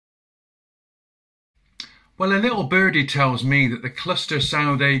Well, a little birdie tells me that the cluster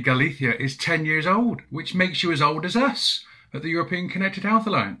Saludo Galicia is 10 years old, which makes you as old as us at the European Connected Health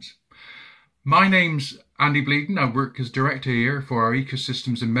Alliance. My name's Andy Bleaden. I work as director here for our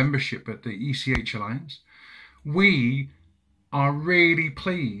ecosystems and membership at the ECH Alliance. We are really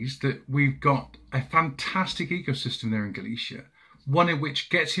pleased that we've got a fantastic ecosystem there in Galicia, one in which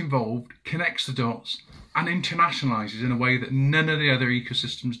gets involved, connects the dots and internationalises in a way that none of the other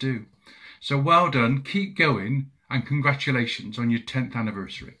ecosystems do. So well done, keep going, and congratulations on your 10th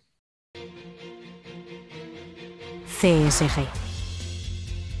anniversary. CSG.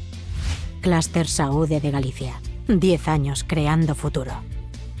 Cluster Saúde de Galicia. 10 años creando futuro.